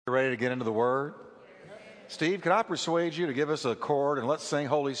Ready to get into the Word? Steve, can I persuade you to give us a chord and let's sing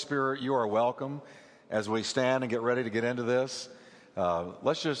Holy Spirit, You Are Welcome as we stand and get ready to get into this?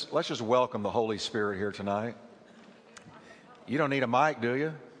 Let's just welcome the Holy Spirit here tonight. You don't need a mic, do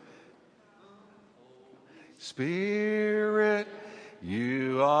you? Spirit,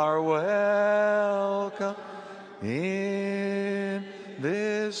 You are welcome in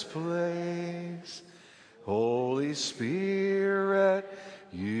this place. Holy Spirit,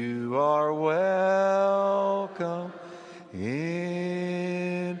 You are welcome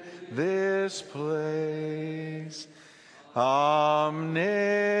in this place.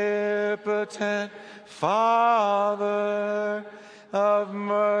 Omnipotent Father of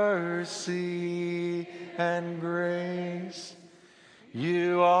mercy and grace,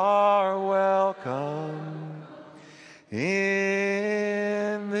 You are welcome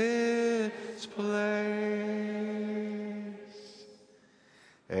in this place.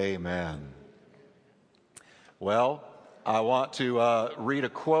 Amen. Well, I want to read a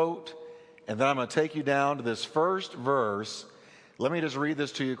quote, and then I'm going to take you down to this first verse. Let me just read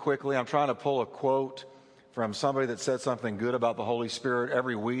this to you quickly. I'm trying to pull a quote from somebody that said something good about the Holy Spirit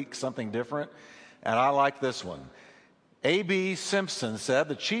every week, something different, and I like this one. A.B. Simpson said,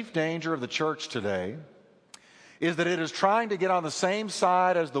 "The chief danger of the church today is that it is trying to get on the same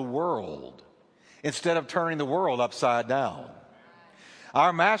side as the world instead of turning the world upside down.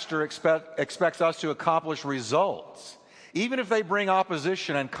 Our master expects us to accomplish results, even if they bring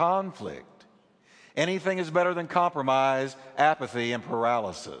opposition and conflict. Anything is better than compromise, apathy, and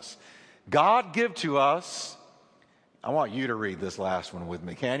paralysis. God give to us," I want you to read this last one with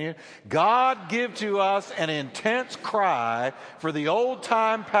me, can you? "God give to us an intense cry for the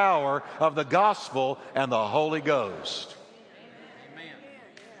old-time power of the gospel and the Holy Ghost." Amen.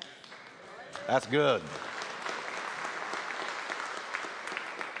 That's good.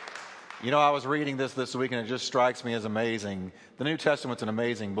 You know, I was reading this week, and it just strikes me as amazing. The New Testament's an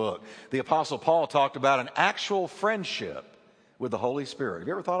amazing book. The Apostle Paul talked about an actual friendship with the Holy Spirit. Have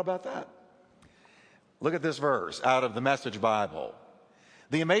you ever thought about that? Look at this verse out of the Message Bible.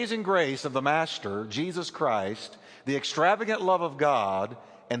 "The amazing grace of the Master, Jesus Christ, the extravagant love of God,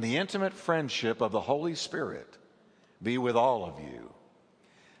 and the intimate friendship of the Holy Spirit be with all of you."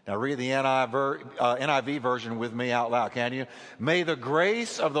 Now read the NIV version with me out loud, can you? "May the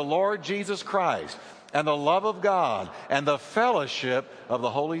grace of the Lord Jesus Christ and the love of God and the fellowship of the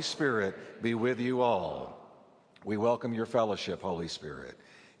Holy Spirit be with you all." We welcome your fellowship, Holy Spirit,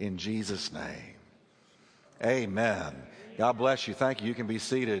 in Jesus' name. Amen. God bless you. Thank you. You can be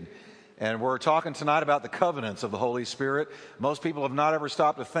seated. And we're talking tonight about the covenants of the Holy Spirit. Most people have not ever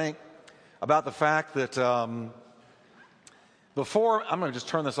stopped to think about the fact that I'm going to just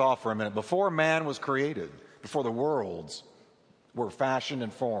turn this off for a minute. Before man was created, before the worlds were fashioned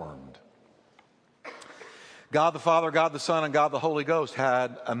and formed, God the Father, God the Son, and God the Holy Ghost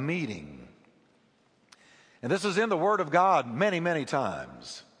had a meeting. And this is in the Word of God many, many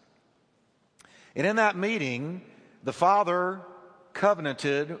times. And in that meeting, the Father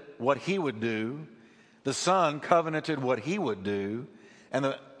covenanted what He would do, the Son covenanted what He would do, and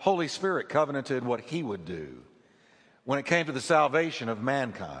the Holy Spirit covenanted what He would do when it came to the salvation of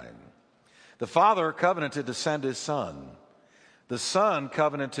mankind. The Father covenanted to send His Son. The Son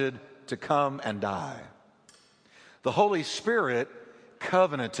covenanted to come and die. The Holy Spirit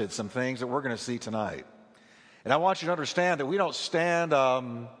covenanted some things that we're going to see tonight. And I want you to understand that we don't stand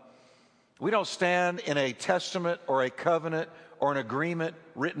in a testament or a covenant or an agreement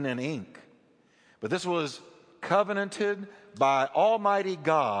written in ink. But this was covenanted by Almighty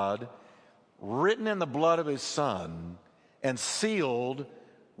God, written in the blood of His Son, and sealed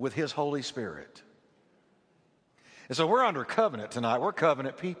with His Holy Spirit. And so we're under covenant tonight. We're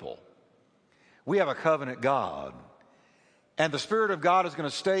covenant people. We have a covenant God. And the Spirit of God is going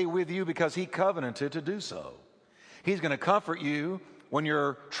to stay with you because He covenanted to do so. He's going to comfort you when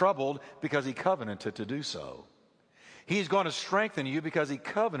you're troubled because He covenanted to do so. He's going to strengthen you because He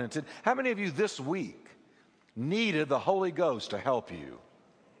covenanted. How many of you this week needed the Holy Ghost to help you?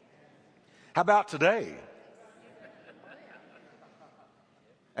 How about today?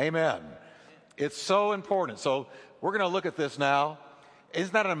 Amen. It's so important. So we're going to look at this now.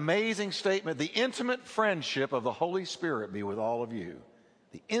 Isn't that an amazing statement? The intimate friendship of the Holy Spirit be with all of you.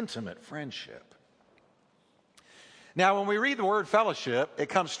 The intimate friendship. Now, when we read the word fellowship, it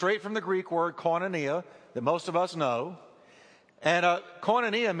comes straight from the Greek word koinonia that most of us know. And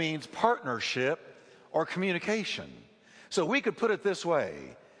koinonia means partnership or communication. So we could put it this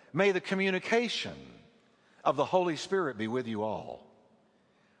way: may the communication of the Holy Spirit be with you all.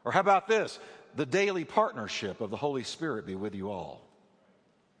 Or how about this? The daily partnership of the Holy Spirit be with you all.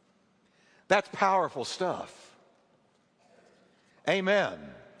 That's powerful stuff. Amen.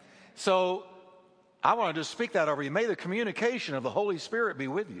 So I want to just speak that over you. May the communication of the Holy Spirit be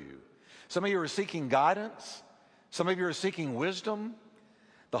with you. Some of you are seeking guidance. Some of you are seeking wisdom.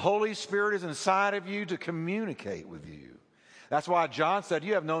 The Holy Spirit is inside of you to communicate with you. That's why John said,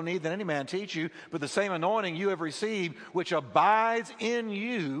 you have no need that any man teach you, but the same anointing you have received, which abides in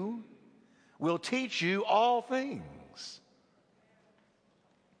you, will teach you all things.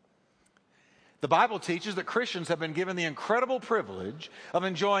 The Bible teaches that Christians have been given the incredible privilege of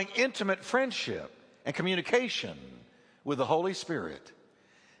enjoying intimate friendship and communication with the Holy Spirit.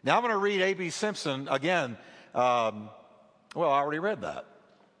 Now I'm going to read A.B. Simpson again. I already read that.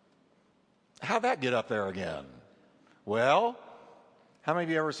 How'd that get up there again? Well, how many of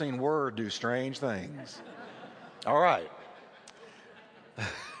you ever seen Word do strange things? All right.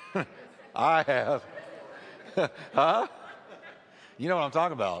 I have. Huh? You know what I'm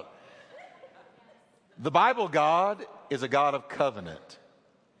talking about. The Bible God is a God of covenant.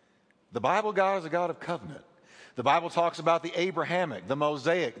 The Bible God is a God of covenant. The Bible talks about the Abrahamic, the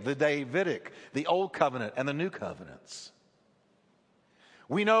Mosaic, the Davidic, the Old Covenant, and the New Covenants.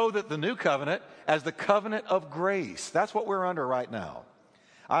 We know that the New Covenant as the covenant of grace. That's what we're under right now.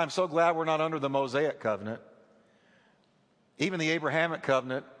 I'm so glad we're not under the Mosaic covenant. Even the Abrahamic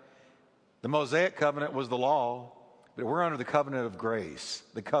covenant, the Mosaic covenant was the law, but we're under the covenant of grace,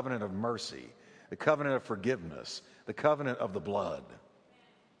 the covenant of mercy, the covenant of forgiveness, the covenant of the blood.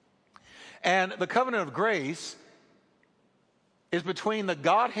 And the covenant of grace is between the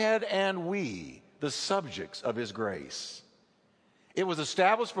Godhead and we, the subjects of his grace. It was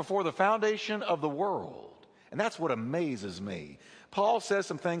established before the foundation of the world. And that's what amazes me. Paul says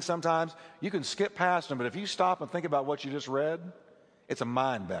some things sometimes, you can skip past them, but if you stop and think about what you just read, it's a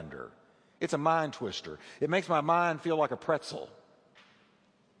mind bender. It's a mind twister. It makes my mind feel like a pretzel.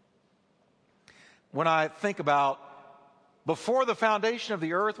 When I think about before the foundation of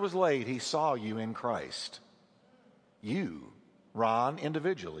the earth was laid, he saw you in Christ. You, Ron,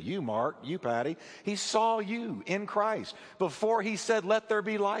 individually. You, Mark. You, Patty. He saw you in Christ before he said, let there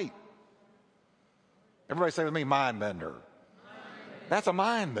be light. Everybody say with me, mind bender. That's a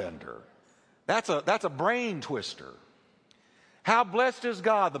mind bender. That's a brain twister. How blessed is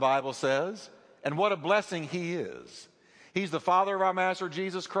God, the Bible says, and what a blessing he is. He's the Father of our Master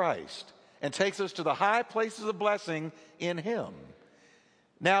Jesus Christ, and takes us to the high places of blessing in him.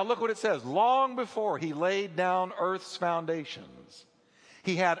 Now look what it says. Long before he laid down earth's foundations,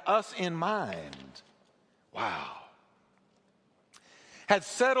 he had us in mind. Wow. Had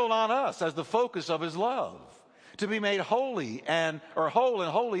settled on us as the focus of his love, to be made whole and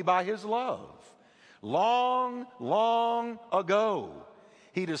holy by his love. Long, long ago,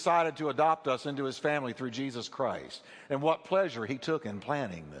 he decided to adopt us into his family through Jesus Christ. And what pleasure he took in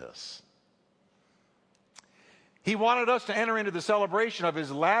planning this. He wanted us to enter into the celebration of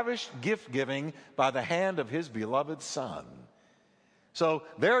his lavish gift giving by the hand of his beloved Son. So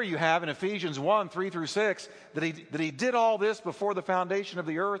there you have in Ephesians 1, 3 through 6, that he did all this before the foundation of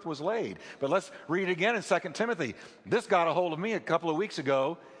the earth was laid. But let's read it again in 2 Timothy. This got a hold of me a couple of weeks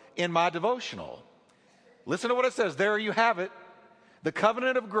ago in my devotional. Listen to what it says. There you have it. The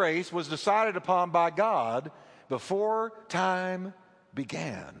covenant of grace was decided upon by God before time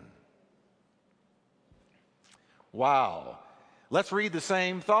began. Wow. Let's read the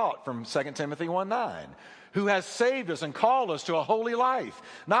same thought from 2 Timothy 1:9. Who has saved us and called us to a holy life,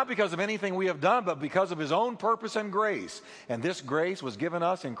 not because of anything we have done, but because of his own purpose and grace. And this grace was given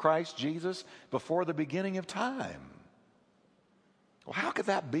us in Christ Jesus before the beginning of time. Well, how could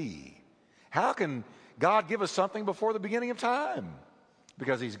that be? How can God give us something before the beginning of time?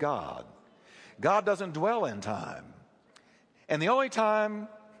 Because he's God. God doesn't dwell in time. And the only time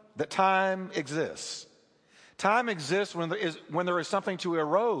that time exists when there is something to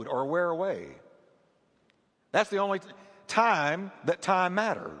erode or wear away. That's the only time that time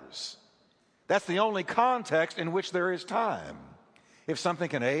matters. That's the only context in which there is time. If something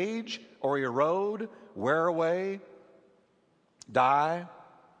can age or erode, wear away, die.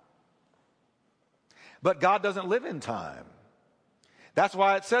 But God doesn't live in time. That's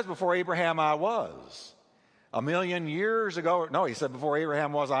why it says before Abraham I was. 1,000,000 years ago, no, he said before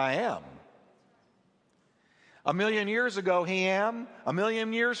Abraham was I am. 1,000,000 years ago he am.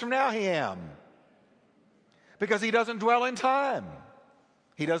 1,000,000 years from now he am. Because he doesn't dwell in time.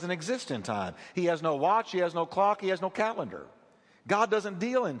 He doesn't exist in time. He has no watch, he has no clock, he has no calendar. God doesn't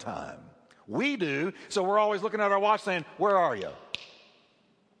deal in time. We do, so we're always looking at our watch saying, where are you?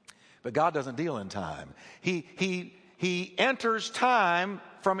 But God doesn't deal in time. He enters time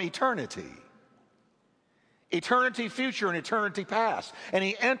from eternity. eternity future and eternity past. And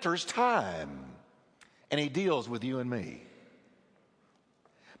he enters time, and he deals with you and me.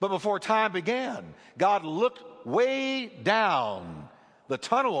 But before time began, God looked way down the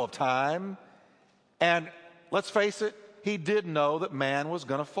tunnel of time, and let's face it, he did know that man was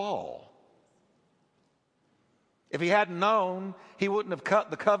going to fall. If he hadn't known, he wouldn't have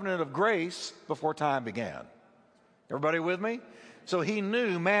cut the covenant of grace before time began. Everybody with me? So he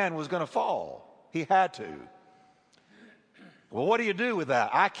knew man was going to fall. He had to. Well, what do you do with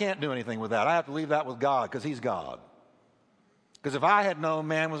that? I can't do anything with that. I have to leave that with God because he's God. Because if I had known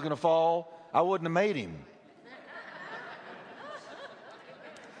man was going to fall, I wouldn't have made him.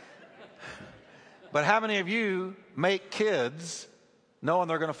 But how many of you make kids knowing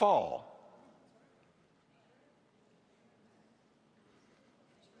they're going to fall?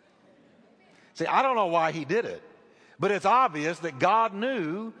 See, I don't know why he did it, but it's obvious that God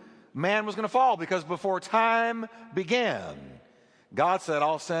knew man was going to fall, because before time began, God said,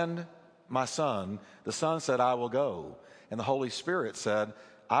 I'll send my son. The Son said, I will go. And the Holy Spirit said,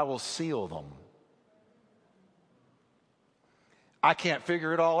 I will seal them. I can't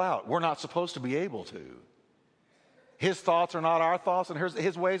figure it all out. We're not supposed to be able to. His thoughts are not our thoughts, and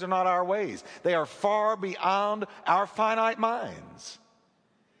his ways are not our ways. They are far beyond our finite minds.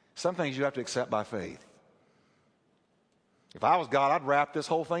 Some things you have to accept by faith. If I was God, I'd wrap this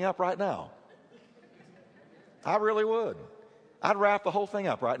whole thing up right now. I really would. I'd wrap the whole thing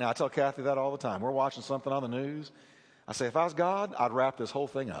up right now. I tell Kathy that all the time. We're watching something on the news. I say, if I was God, I'd wrap this whole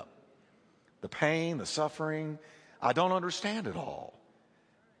thing up. The pain, the suffering, I don't understand it all.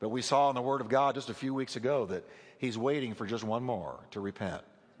 But we saw in the Word of God just a few weeks ago that he's waiting for just one more to repent.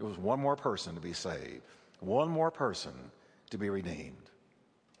 It was one more person to be saved. One more person to be redeemed.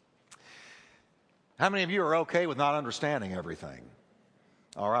 How many of you are okay with not understanding everything?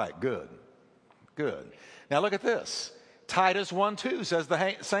 All right, good. Good. Now look at this. Titus 1:2 says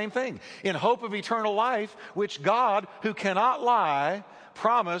the same thing. In hope of eternal life, which God, who cannot lie,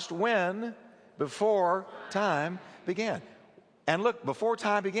 promised when? Before time began. And look, before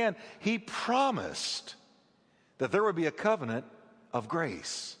time began, he promised that there would be a covenant of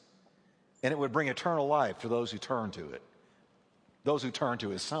grace, and it would bring eternal life to those who turn to it, those who turn to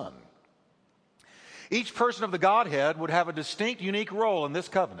his Son. Each person of the Godhead would have a distinct, unique role in this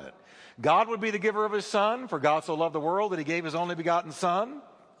covenant. God would be the giver of his Son, for God so loved the world that he gave his only begotten Son.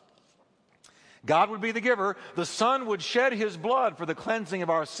 God would be the giver. The Son would shed his blood for the cleansing of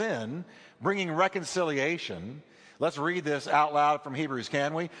our sin, bringing reconciliation. Let's read this out loud from Hebrews,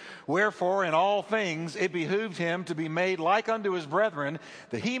 can we? Wherefore, in all things it behooved him to be made like unto his brethren,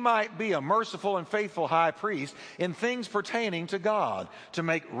 that he might be a merciful and faithful high priest in things pertaining to God, to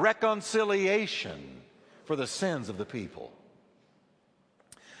make reconciliation for the sins of the people.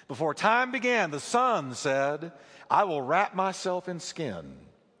 Before time began, the Son said, I will wrap myself in skin,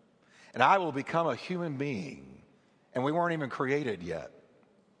 and I will become a human being. And we weren't even created yet.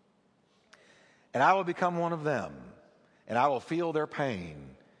 And I will become one of them, and I will feel their pain,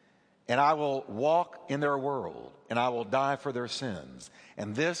 and I will walk in their world, and I will die for their sins.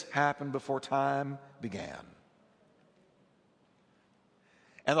 And this happened before time began.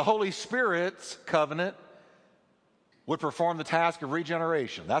 And the Holy Spirit's covenant would perform the task of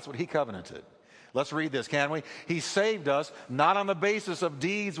regeneration. That's what he covenanted. Let's read this, can we? He saved us not on the basis of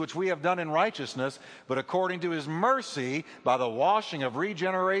deeds which we have done in righteousness, but according to his mercy by the washing of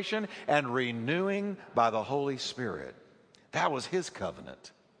regeneration and renewing by the Holy Spirit. That was his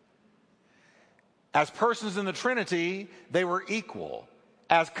covenant. As persons in the Trinity, they were equal.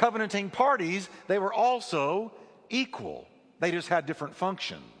 As covenanting parties, they were also equal. They just had different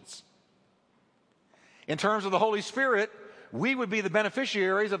functions. In terms of the Holy Spirit, we would be the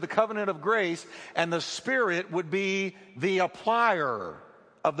beneficiaries of the covenant of grace, and the Spirit would be the applier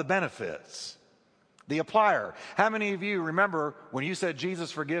of the benefits. The applier. How many of you remember when you said,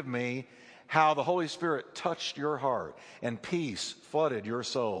 Jesus, forgive me, how the Holy Spirit touched your heart and peace flooded your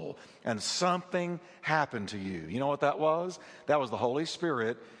soul and something happened to you? You know what that was? That was the Holy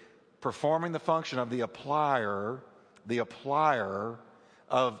Spirit performing the function of the applier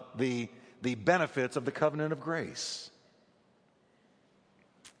of the benefits of the covenant of grace.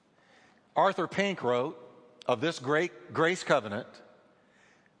 Arthur Pink wrote of this great grace covenant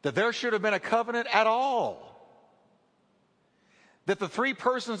that there should have been a covenant at all. That the three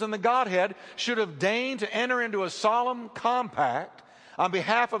persons in the Godhead should have deigned to enter into a solemn compact on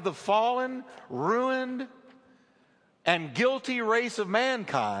behalf of the fallen, ruined, and guilty race of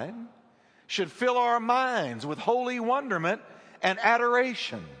mankind, should fill our minds with holy wonderment and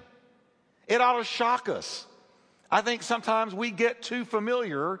adoration. It ought to shock us. I think sometimes we get too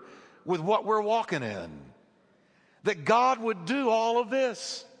familiar with what we're walking in. that God would do all of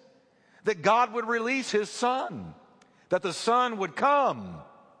this, that God would release his Son, that the Son would come,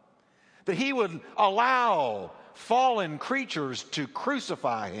 that he would allow fallen creatures to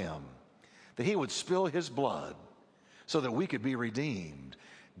crucify him, that he would spill his blood so that we could be redeemed.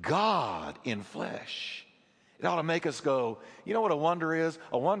 God in flesh. It ought to make us go, you know what a wonder is?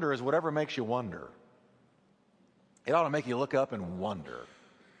 A wonder is whatever makes you wonder. It ought to make you look up and wonder.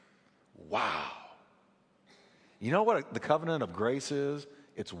 Wow. You know what the covenant of grace is?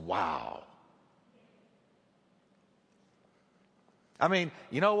 It's wow. I mean,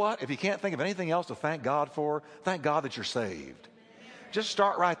 you know what? If you can't think of anything else to thank God for, thank God that you're saved. Just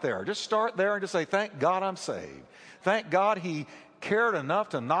start right there. Just start there and just say, thank God I'm saved. Thank God he cared enough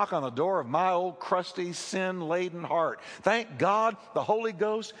to knock on the door of my old crusty sin-laden heart. Thank God the Holy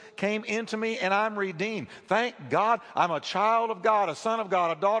Ghost came into me and I'm redeemed. Thank God I'm a child of God, a son of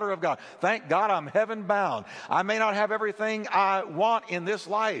God, a daughter of God. Thank God I'm heaven bound. I may not have everything I want in this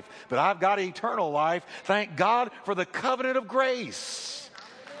life, but I've got eternal life. Thank God for the covenant of grace.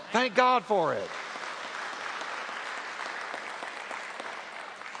 Thank God for it.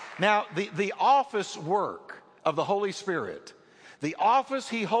 Now, the office work of the Holy Spirit, the office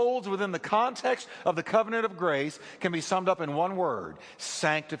he holds within the context of the covenant of grace, can be summed up in one word: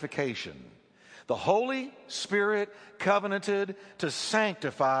 sanctification. The Holy Spirit covenanted to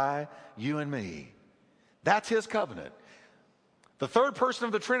sanctify you and me. That's his covenant. The third person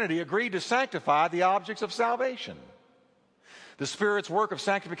of the Trinity agreed to sanctify the objects of salvation. The Spirit's work of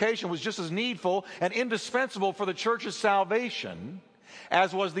sanctification was just as needful and indispensable for the church's salvation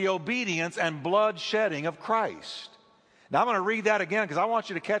as was the obedience and blood shedding of Christ. Now I'm going to read that again because I want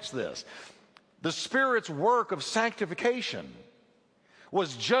you to catch this. The Spirit's work of sanctification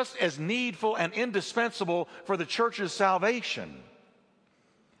was just as needful and indispensable for the church's salvation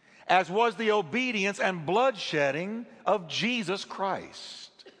as was the obedience and blood shedding of Jesus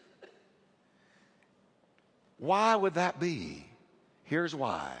Christ. Why would that be? Here's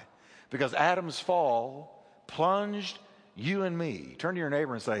why. Because Adam's fall plunged you and me. Turn to your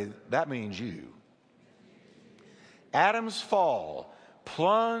neighbor and say, that means you. Adam's fall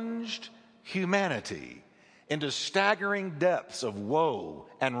plunged humanity into staggering depths of woe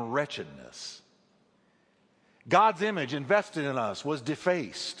and wretchedness. God's image invested in us was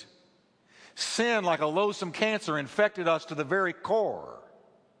defaced. Sin, like a loathsome cancer, infected us to the very core.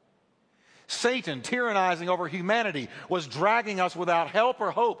 Satan, tyrannizing over humanity, was dragging us without help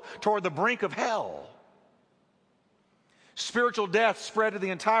or hope toward the brink of hell. Spiritual death spread to the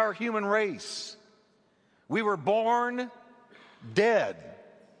entire human race. We were born dead.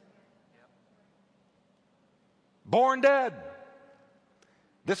 Born dead.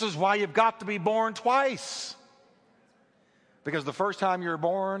 This is why you've got to be born twice. Because the first time you were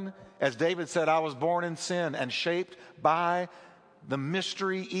born, as David said, I was born in sin and shaped by the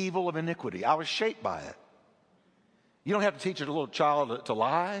mystery evil of iniquity. I was shaped by it. You don't have to teach a little child to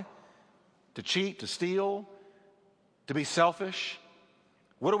lie, to cheat, to steal, to be selfish.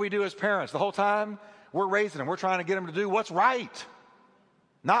 What do we do as parents? The whole time we're raising them, we're trying to get them to do what's right,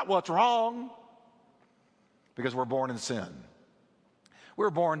 not what's wrong, because we're born in sin. We're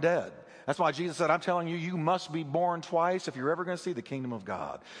born dead. That's why Jesus said, I'm telling you, you must be born twice if you're ever going to see the kingdom of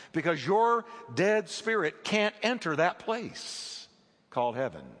God. Because your dead spirit can't enter that place called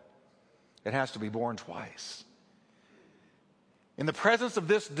heaven. It has to be born twice. In the presence of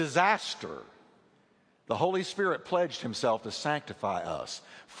this disaster, the Holy Spirit pledged himself to sanctify us,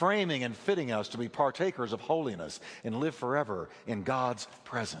 framing and fitting us to be partakers of holiness and live forever in God's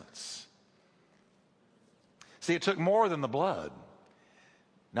presence. See, it took more than the blood.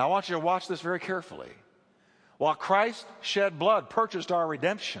 Now, I want you to watch this very carefully. While Christ shed blood, purchased our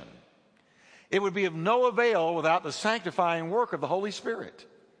redemption, it would be of no avail without the sanctifying work of the Holy Spirit.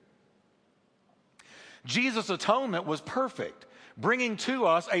 Jesus' atonement was perfect, bringing to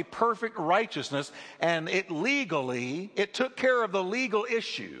us a perfect righteousness, and it took care of the legal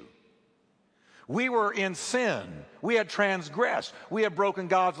issue. We were in sin. We had transgressed. We had broken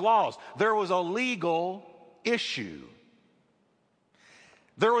God's laws. There was a legal issue.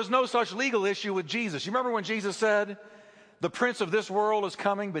 There was no such legal issue with Jesus. You remember when Jesus said, the prince of this world is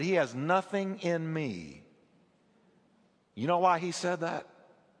coming, but he has nothing in me. You know why he said that?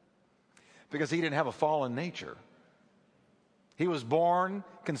 Because he didn't have a fallen nature. He was born,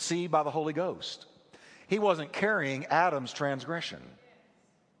 conceived by the Holy Ghost. He wasn't carrying Adam's transgression.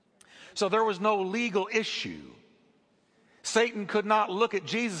 So there was no legal issue. Satan could not look at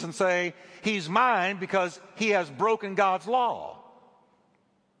Jesus and say, he's mine because he has broken God's law.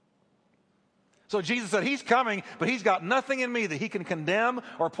 So Jesus said, he's coming, but he's got nothing in me that he can condemn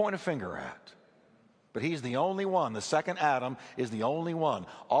or point a finger at. But he's the only one. The second Adam is the only one.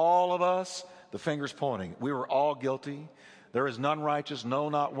 All of us, the finger's pointing. We were all guilty. There is none righteous, no,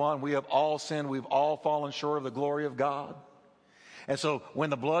 not one. We have all sinned. We've all fallen short of the glory of God. And so when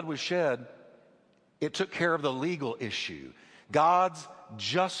the blood was shed, it took care of the legal issue. God's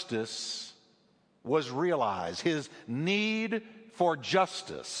justice was realized. His need for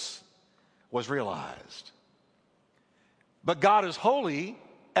justice was realized. But God is holy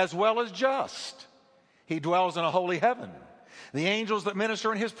as well as just. He dwells in a holy heaven. The angels that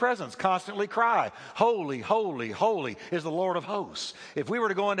minister in his presence constantly cry, "Holy, holy, holy is the Lord of hosts." If we were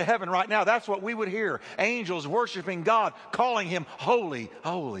to go into heaven right now, that's what we would hear. Angels worshiping God, calling him holy,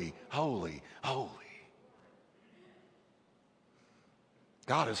 holy, holy, holy.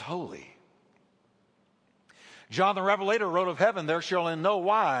 God is holy. John the Revelator wrote of heaven, "There shall in no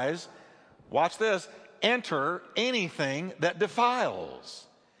wise," watch this, "enter anything that defiles,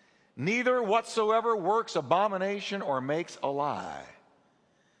 neither whatsoever works abomination or makes a lie."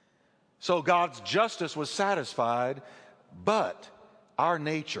 So God's justice was satisfied, but our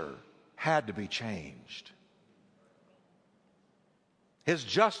nature had to be changed. His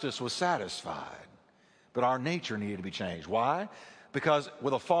justice was satisfied, but our nature needed to be changed. Why? Because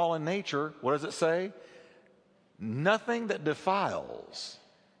with a fallen nature, what does it say? Nothing that defiles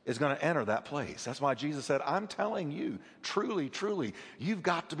is going to enter that place. That's why Jesus said, "I'm telling you, truly, truly, you've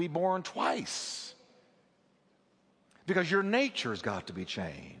got to be born twice." Because your nature's got to be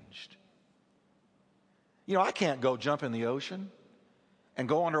changed. You know, I can't go jump in the ocean and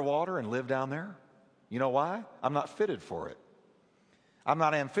go underwater and live down there. You know why? I'm not fitted for it. I'm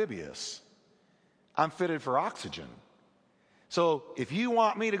not amphibious. I'm fitted for oxygen. So if you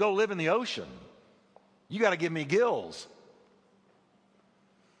want me to go live in the ocean, you got to give me gills.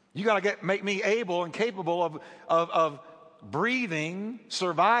 You got to make me able and capable of breathing,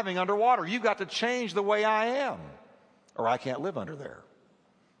 surviving underwater. You've got to change the way I am, or I can't live under there.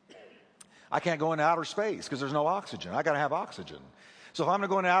 I can't go into outer space because there's no oxygen. I got to have oxygen. So if I'm going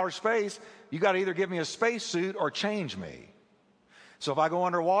to go into outer space, you got to either give me a space suit or change me. So if I go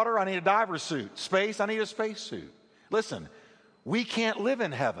underwater, I need a diver suit. Space, I need a space suit. Listen, we can't live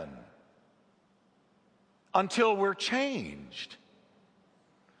in heaven until we're changed.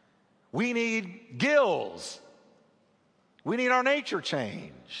 We need gills. We need our nature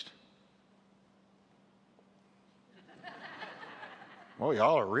changed. Well,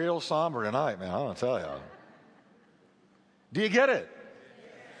 y'all are real somber tonight, man. I'm going to tell y'all. Do you get it?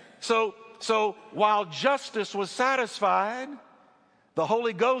 So while justice was satisfied, the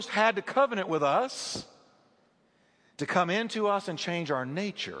Holy Ghost had to covenant with us to come into us and change our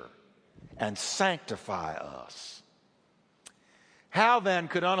nature and sanctify us. How then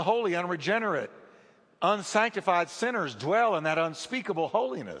could unholy, unregenerate, unsanctified sinners dwell in that unspeakable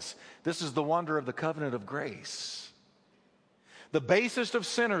holiness? This is the wonder of the covenant of grace. The basest of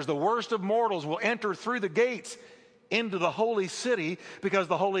sinners, the worst of mortals, will enter through the gates into the holy city because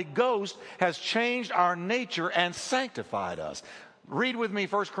the Holy Ghost has changed our nature and sanctified us. Read with me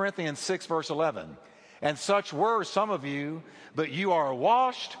 1 Corinthians 6, verse 11. "And such were some of you, but you are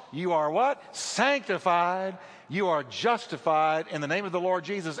washed," you are what? "Sanctified, you are justified in the name of the Lord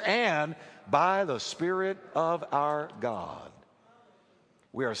Jesus and by the Spirit of our God."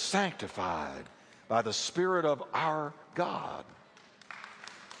 We are sanctified by the Spirit of our God.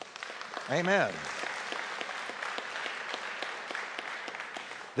 Amen.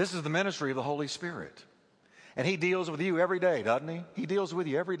 This is the ministry of the Holy Spirit. And he deals with you every day, doesn't he? He deals with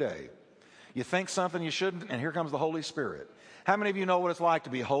you every day. You think something you shouldn't, and here comes the Holy Spirit. How many of you know what it's like to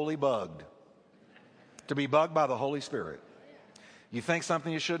be holy bugged? To be bugged by the Holy Spirit. You think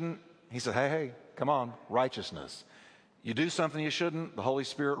something you shouldn't, he said, hey, come on, righteousness. You do something you shouldn't, the Holy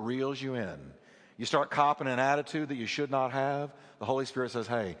Spirit reels you in. You start copping an attitude that you should not have, the Holy Spirit says,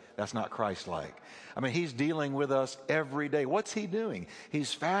 hey, that's not Christ-like. I mean, he's dealing with us every day. What's he doing?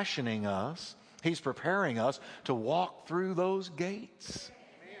 He's fashioning us. He's preparing us to walk through those gates.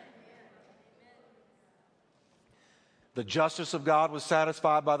 The justice of God was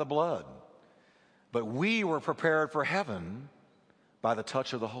satisfied by the blood, but we were prepared for heaven by the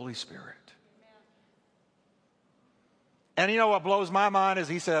touch of the Holy Spirit. And you know what blows my mind is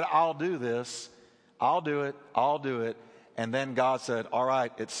he said, I'll do this, I'll do it, I'll do it. And then God said, all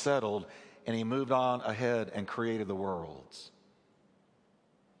right, it's settled. And he moved on ahead and created the worlds.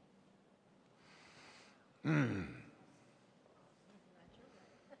 Isn't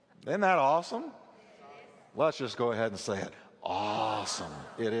that awesome? Let's just go ahead and say it. Awesome.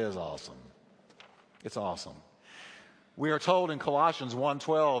 It is awesome. It's awesome. We are told in Colossians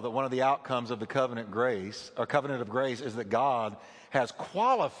 1:12 that one of the outcomes of the covenant of grace is that God has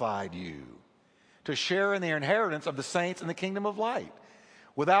qualified you to share in the inheritance of the saints in the kingdom of light.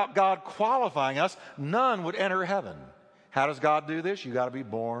 Without God qualifying us, none would enter heaven. How does God do this? You got to be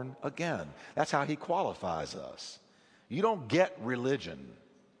born again. That's how he qualifies us. You don't get religion.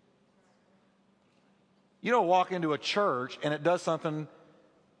 You don't walk into a church and it does something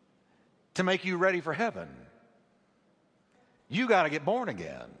to make you ready for heaven. You got to get born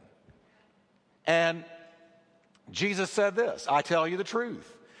again. And Jesus said this, I tell you the truth.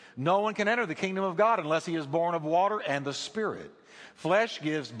 No one can enter the kingdom of God unless he is born of water and the Spirit. Flesh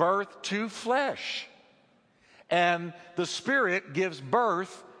gives birth to flesh, and the Spirit gives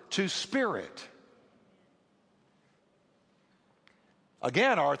birth to spirit.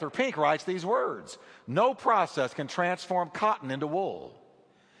 Again, Arthur Pink writes these words: no process can transform cotton into wool,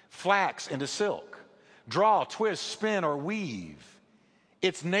 flax into silk, draw, twist, spin, or weave.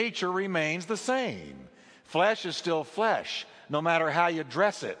 Its nature remains the same. Flesh is still flesh, no matter how you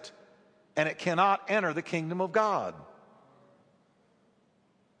dress it, and it cannot enter the kingdom of God.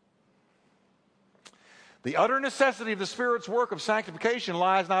 The utter necessity of the Spirit's work of sanctification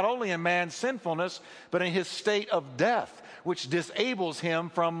lies not only in man's sinfulness, but in his state of death, which disables him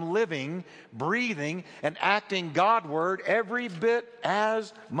from living, breathing, and acting Godward every bit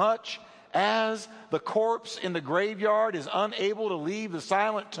as much as the corpse in the graveyard is unable to leave the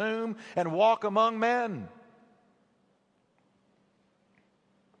silent tomb and walk among men.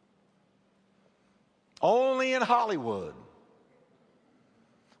 Only in Hollywood.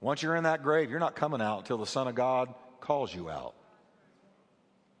 Once you're in that grave, you're not coming out until the Son of God calls you out.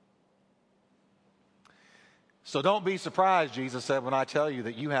 So don't be surprised, Jesus said, when I tell you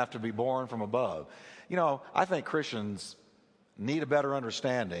that you have to be born from above. You know, I think Christians need a better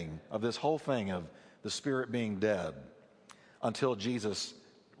understanding of this whole thing of the Spirit being dead until Jesus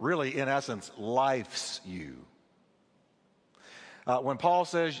really, in essence, lifes you. When Paul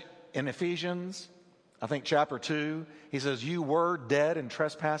says in Ephesians, I think chapter 2, he says, you were dead in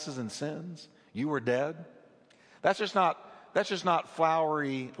trespasses and sins. You were dead. That's just not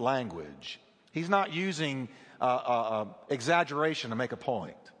flowery language. He's not using exaggeration to make a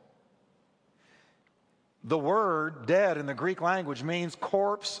point. The word dead in the Greek language means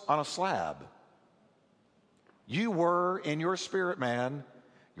corpse on a slab. You were in your spirit, man.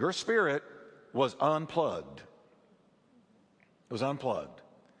 Your spirit was unplugged. It was unplugged.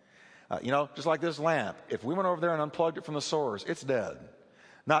 Just like this lamp. If we went over there and unplugged it from the source, it's dead.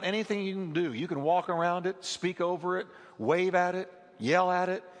 Not anything you can do. You can walk around it, speak over it, wave at it, yell at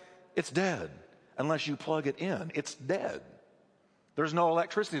it. It's dead. Unless you plug it in, it's dead. There's no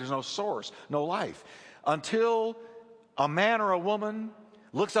electricity, there's no source, no life. Until a man or a woman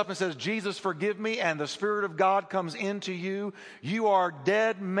looks up and says, Jesus, forgive me, and the Spirit of God comes into you, you are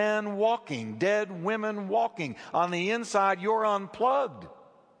dead men walking, dead women walking. On the inside, you're unplugged.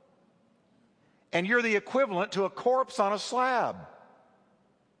 And you're the equivalent to a corpse on a slab.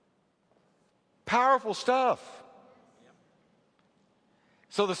 Powerful stuff.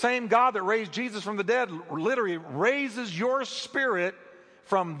 So the same God that raised Jesus from the dead literally raises your spirit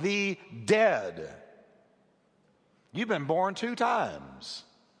from the dead. You've been born 2 times.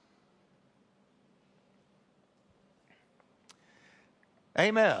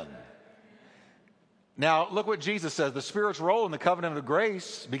 Amen. Now, look what Jesus says. The Spirit's role in the covenant of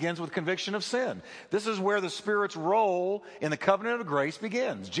grace begins with conviction of sin. This is where the Spirit's role in the covenant of grace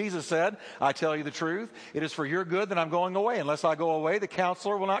begins. Jesus said, I tell you the truth, it is for your good that I'm going away. Unless I go away, the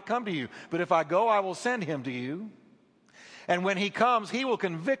counselor will not come to you. But if I go, I will send him to you. And when he comes, he will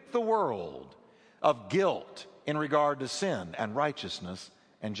convict the world of guilt in regard to sin and righteousness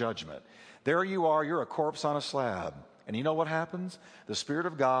and judgment. There you are, you're a corpse on a slab. And you know what happens? The Spirit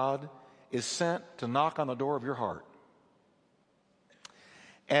of God is sent to knock on the door of your heart.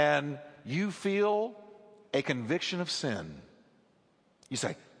 And you feel a conviction of sin. You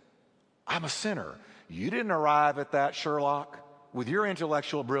say, I'm a sinner. You didn't arrive at that, Sherlock, with your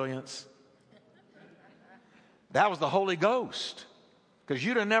intellectual brilliance. That was the Holy Ghost. Because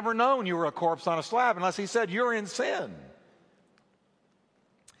you'd have never known you were a corpse on a slab unless he said you're in sin.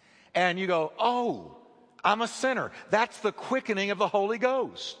 And you go, oh, I'm a sinner. That's the quickening of the Holy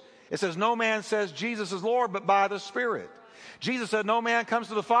Ghost. It says, no man says Jesus is Lord, but by the Spirit. Jesus said, no man comes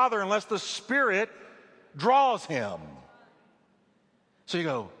to the Father unless the Spirit draws him. So you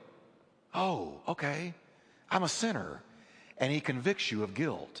go, oh, okay, I'm a sinner. And he convicts you of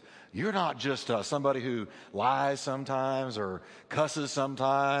guilt. You're not just somebody who lies sometimes or cusses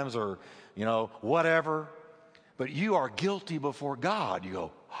sometimes or, whatever. But you are guilty before God. You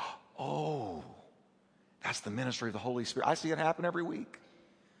go, oh, that's the ministry of the Holy Spirit. I see it happen every week.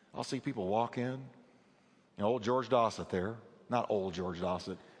 I'll see people walk in. Old George Dossett there. Not old George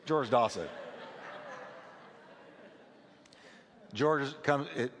Dossett. George Dossett. George comes.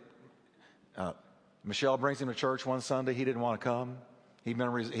 Michelle brings him to church one Sunday. He didn't want to come. He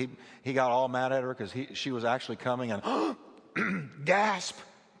got all mad at her because she was actually coming and gasp,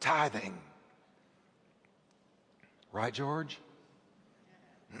 tithing. Right, George?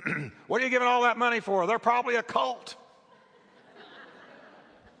 What are you giving all that money for? They're probably a cult.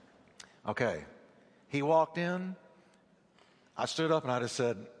 Okay. He walked in. I stood up and I just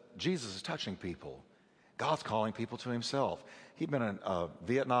said, Jesus is touching people. God's calling people to himself. He'd been a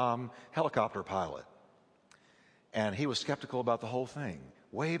Vietnam helicopter pilot. And he was skeptical about the whole thing,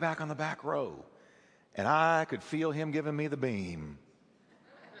 way back on the back row. And I could feel him giving me the beam.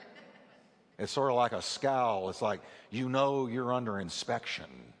 It's sort of like a scowl. It's like, you know you're under inspection.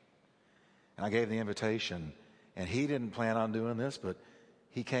 And I gave the invitation. And he didn't plan on doing this, but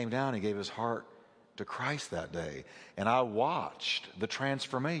he came down and gave his heart to Christ that day. And I watched the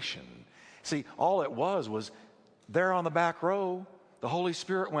transformation. See, all it was there on the back row, the Holy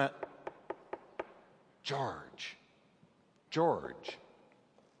Spirit went, George,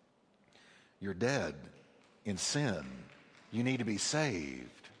 you're dead in sin. You need to be saved.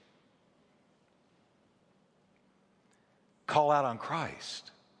 Call out on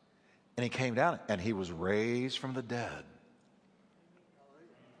Christ. And he came down and he was raised from the dead.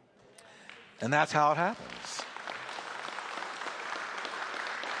 And that's how it happens.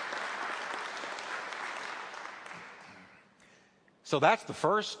 So that's the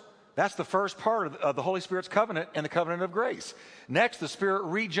first part of the Holy Spirit's covenant and the covenant of grace. Next, the Spirit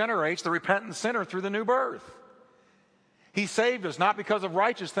regenerates the repentant sinner through the new birth. He saved us not because of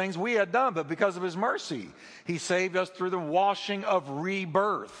righteous things we had done, but because of his mercy. He saved us through the washing of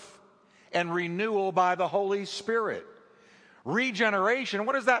rebirth and renewal by the Holy Spirit. Regeneration,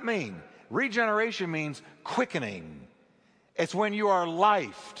 what does that mean? Regeneration means quickening. It's when you are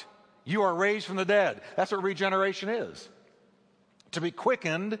lifed. You are raised from the dead. That's what regeneration is. To be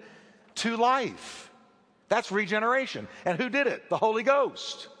quickened to life. That's regeneration. And who did it? The Holy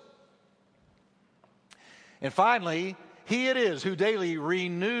Ghost. And finally, he it is who daily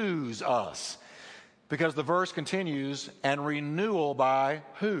renews us. Because the verse continues, and renewal by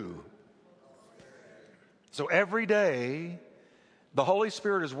who? So every day, the Holy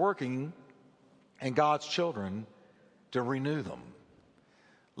Spirit is working in God's children to renew them.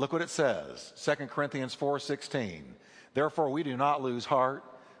 Look what it says, 2 Corinthians 4:16. Therefore, we do not lose heart,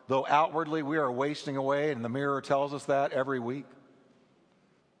 though outwardly we are wasting away, and the mirror tells us that every week.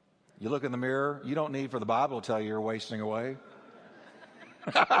 You look in the mirror, you don't need for the Bible to tell you you're wasting away.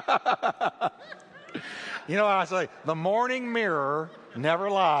 You know what I say? The morning mirror never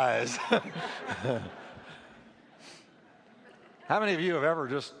lies. How many of you have ever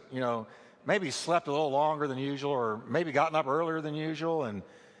just, maybe slept a little longer than usual, or maybe gotten up earlier than usual and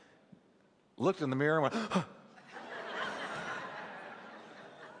looked in the mirror and went, huh.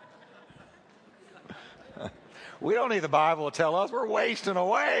 We don't need the Bible to tell us we're wasting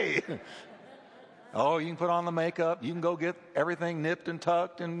away. Oh, you can put on the makeup. You can go get everything nipped and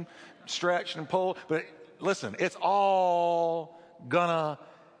tucked and stretched and pulled. But listen, it's all gonna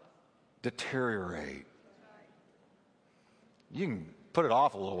deteriorate. You can put it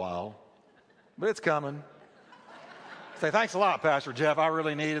off a little while, but it's coming. Say, thanks a lot, Pastor Jeff. I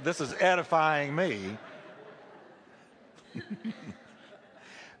really need it. This is edifying me.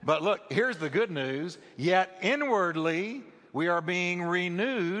 But look, here's the good news. Yet inwardly, we are being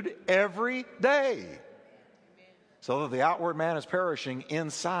renewed every day. So that the outward man is perishing,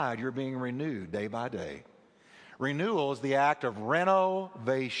 inside you're being renewed day by day. Renewal is the act of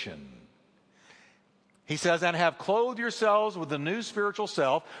renovation. He says, and have clothed yourselves with the new spiritual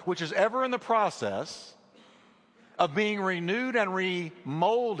self, which is ever in the process of being renewed and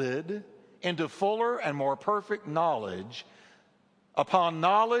remolded into fuller and more perfect knowledge, upon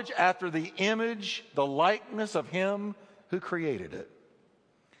knowledge after the image, the likeness of him who created it.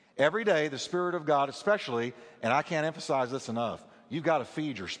 Every day, the Spirit of God especially, and I can't emphasize this enough, you've got to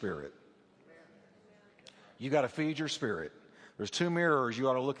feed your spirit. You've got to feed your spirit. There's 2 mirrors you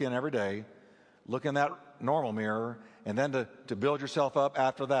ought to look in every day. Look in that normal mirror, and then to build yourself up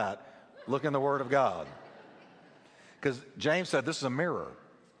after that, look in the Word of God. Because James said this is a mirror.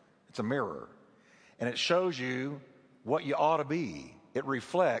 It's a mirror. And it shows you what you ought to be. It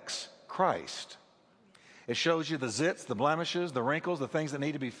reflects Christ. It shows you the zits, the blemishes, the wrinkles, the things that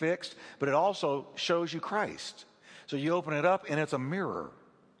need to be fixed, but it also shows you Christ. So you open it up and it's a mirror.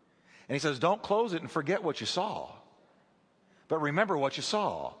 And he says, don't close it and forget what you saw, but remember what you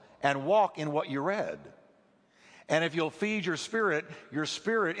saw and walk in what you read. And if you'll feed your spirit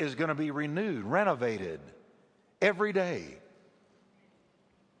is going to be renewed, renovated every day.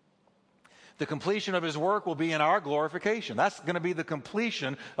 The completion of his work will be in our glorification. That's going to be the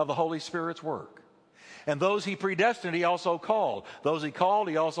completion of the Holy Spirit's work. And those he predestined, he also called. Those he called,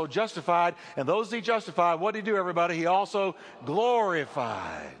 he also justified. And those he justified, what did he do, everybody? He also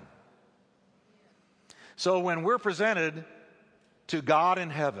glorified. So when we're presented to God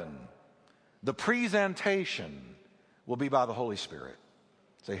in heaven, the presentation will be by the Holy Spirit.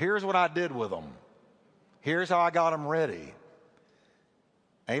 So here's what I did with them. Here's how I got them ready.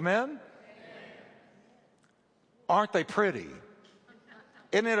 Amen? Aren't they pretty?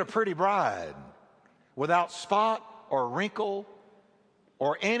 Isn't it a pretty bride? Without spot or wrinkle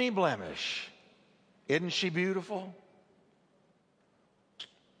or any blemish. Isn't she beautiful?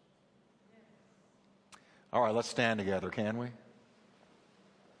 All right, let's stand together, can we?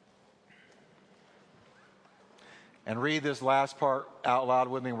 And read this last part out loud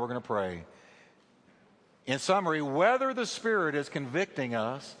with me, and we're going to pray. In summary, whether the Spirit is convicting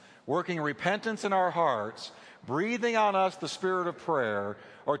us, working repentance in our hearts, breathing on us the spirit of prayer,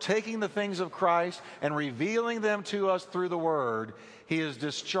 or taking the things of Christ and revealing them to us through the Word, he is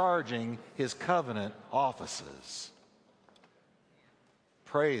discharging his covenant offices.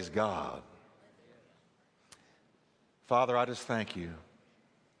 Praise God. Father, I just thank you.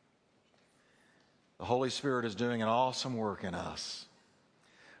 The Holy Spirit is doing an awesome work in us.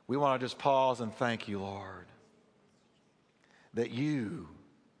 We want to just pause and thank you, Lord, that you,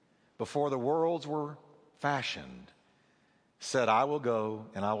 before the worlds were fashioned, said, I will go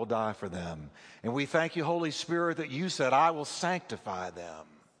and I will die for them. And we thank you, Holy Spirit, that you said, I will sanctify them.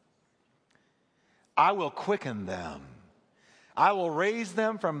 I will quicken them. I will raise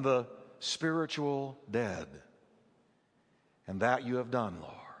them from the spiritual dead. And that you have done,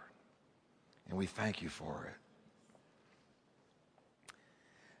 Lord. And we thank you for it.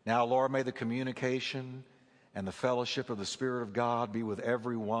 Now, Lord, may the communication and the fellowship of the Spirit of God be with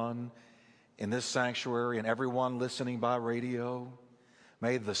everyone in this sanctuary and everyone listening by radio.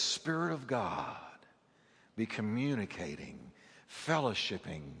 May the Spirit of God be communicating,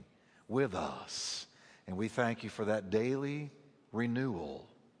 fellowshipping with us. And we thank you for that daily renewal.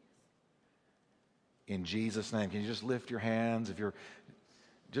 In Jesus' name. Can you just lift your hands? If you're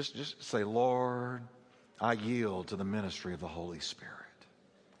just say, Lord, I yield to the ministry of the Holy Spirit.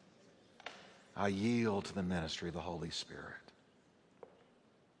 I yield to the ministry of the Holy Spirit.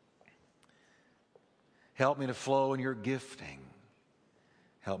 Help me to flow in your gifting.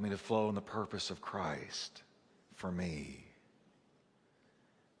 Help me to flow in the purpose of Christ for me.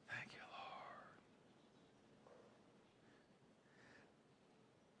 Thank you, Lord.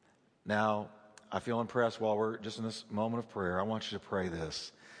 Now, I feel impressed while we're just in this moment of prayer. I want you to pray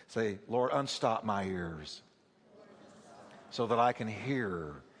this. Say, Lord, unstop my ears so that I can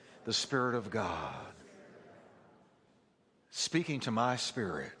hear the Spirit of God speaking to my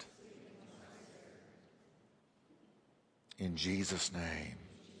spirit. In Jesus' name.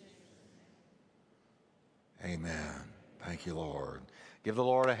 Amen. Thank you, Lord. Give the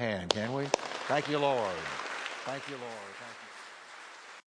Lord a hand, can we? Thank you, Lord. Thank you, Lord. Thank you.